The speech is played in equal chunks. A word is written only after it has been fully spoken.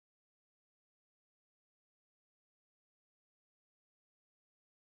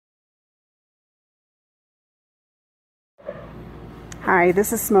Hi,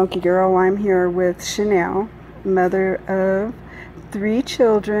 this is Smokey Girl. I'm here with Chanel, mother of 3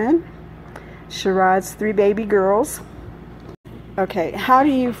 children, Sharod's 3 baby girls. Okay, how do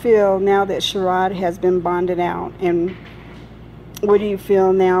you feel now that Sharod has been bonded out, and what do you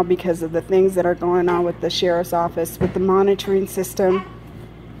feel now because of the things that are going on with the sheriff's office, with the monitoring system?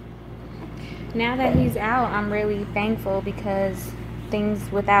 Now that he's out, I'm really thankful because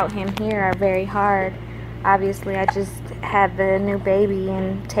things without him here are very hard. Obviously, I just had the new baby,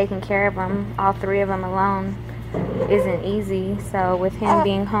 and taking care of them, all 3 of them alone, isn't easy. So with him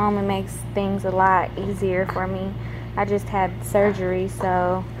being home, it makes things a lot easier for me. I just had surgery,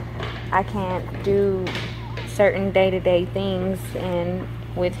 so I can't do certain day-to-day things, and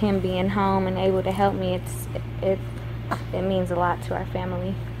with him being home and able to help me, it means a lot to our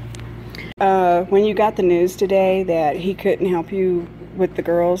family. When you got the news today that he couldn't help you with the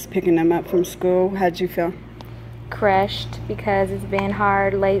girls, picking them up from school, how'd you feel? Crushed, because it's been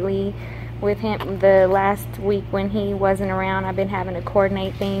hard lately with him. The last week when he wasn't around, I've been having to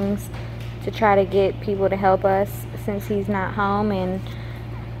coordinate things to try to get people to help us since he's not home, and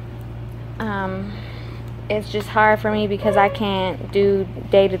it's just hard for me because I can't do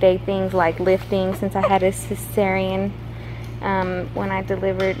day-to-day things like lifting since I had a cesarean when I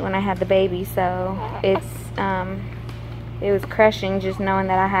had the baby. So it was crushing just knowing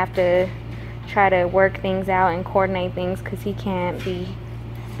that I have to try to work things out and coordinate things because he can't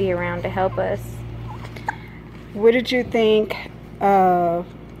be around to help us. What did you think? You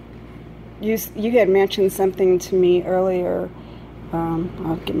had mentioned something to me earlier.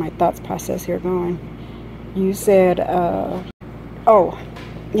 I'll get my thoughts process here going. You said, oh,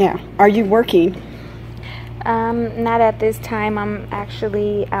 yeah, are you working? Not at this time. I'm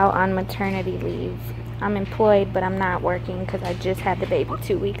actually out on maternity leave. I'm employed, but I'm not working because I just had the baby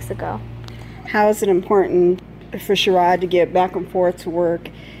 2 weeks ago. How is it important for Sharod to get back and forth to work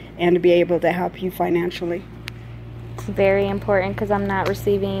and to be able to help you financially? It's very important because I'm not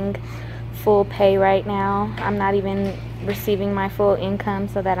receiving full pay right now. I'm not even receiving my full income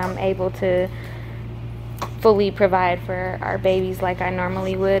so that I'm able to fully provide for our babies like I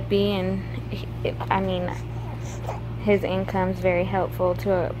normally would be. And his income's very helpful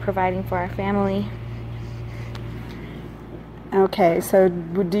to providing for our family. Okay, so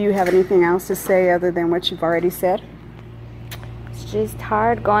do you have anything else to say other than what you've already said? It's just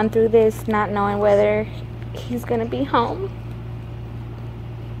hard going through this, not knowing whether he's going to be home.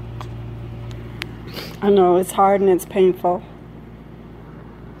 I know, it's hard and it's painful.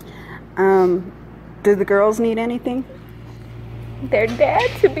 Do the girls need anything? Their dad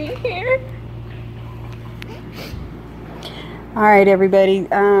to be here. All right, everybody.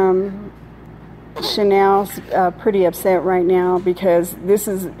 Chanel's pretty upset right now because this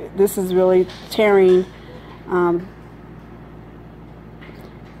is really tearing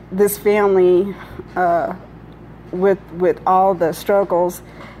this family with all the struggles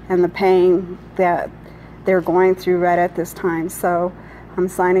and the pain that they're going through right at this time. So I'm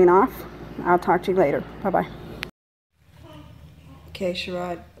signing off. I'll talk to you later. Bye-bye. Okay,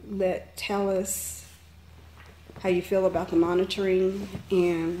 Sharod, tell us how you feel about the monitoring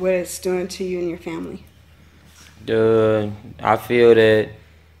and what it's doing to you and your family. I feel that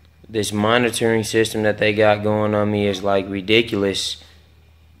this monitoring system that they got going on me is like ridiculous.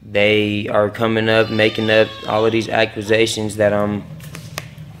 They are coming up, making up all of these accusations that I'm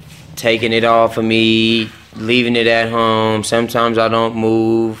taking it off of me, leaving it at home. Sometimes I don't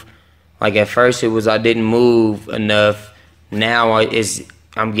move. Like at first it was I didn't move enough. Now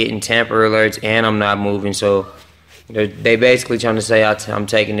I'm getting tamper alerts and I'm not moving. So they basically trying to say I'm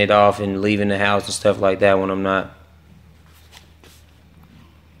taking it off and leaving the house and stuff like that when I'm not.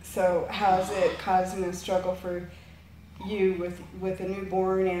 So how is it causing a struggle for you with a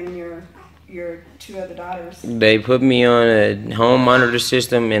newborn and your 2 other daughters? They put me on a home monitor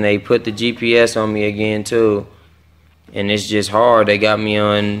system and they put the GPS on me again too. And it's just hard. They got me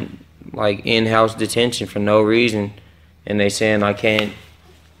on like in-house detention for no reason. And they saying I can't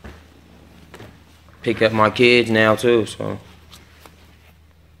pick up my kids now too, so.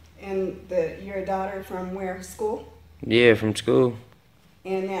 And you're a daughter from where? School? Yeah, from school.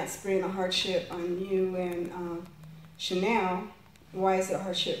 And that's been a hardship on you and Chanel. Why is it a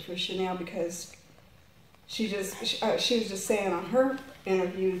hardship for Chanel? Because she was just saying on her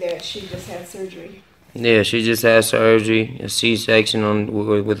interview that she just had surgery. Yeah, she just had surgery, a C-section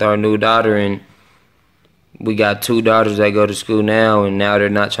with our new daughter, and we got 2 daughters that go to school now, and now they're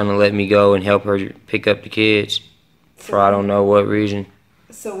not trying to let me go and help her pick up the kids for I don't know what reason.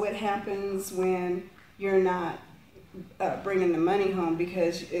 So what happens when you're not bringing the money home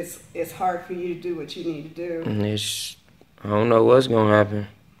because it's hard for you to do what you need to do? And it's I don't know what's gonna happen.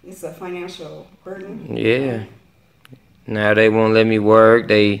 It's a financial burden. Yeah. Now they won't let me work.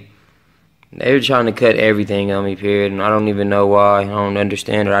 They were trying to cut everything on me, period, and I don't even know why. I don't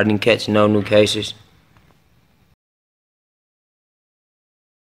understand it. I didn't catch no new cases.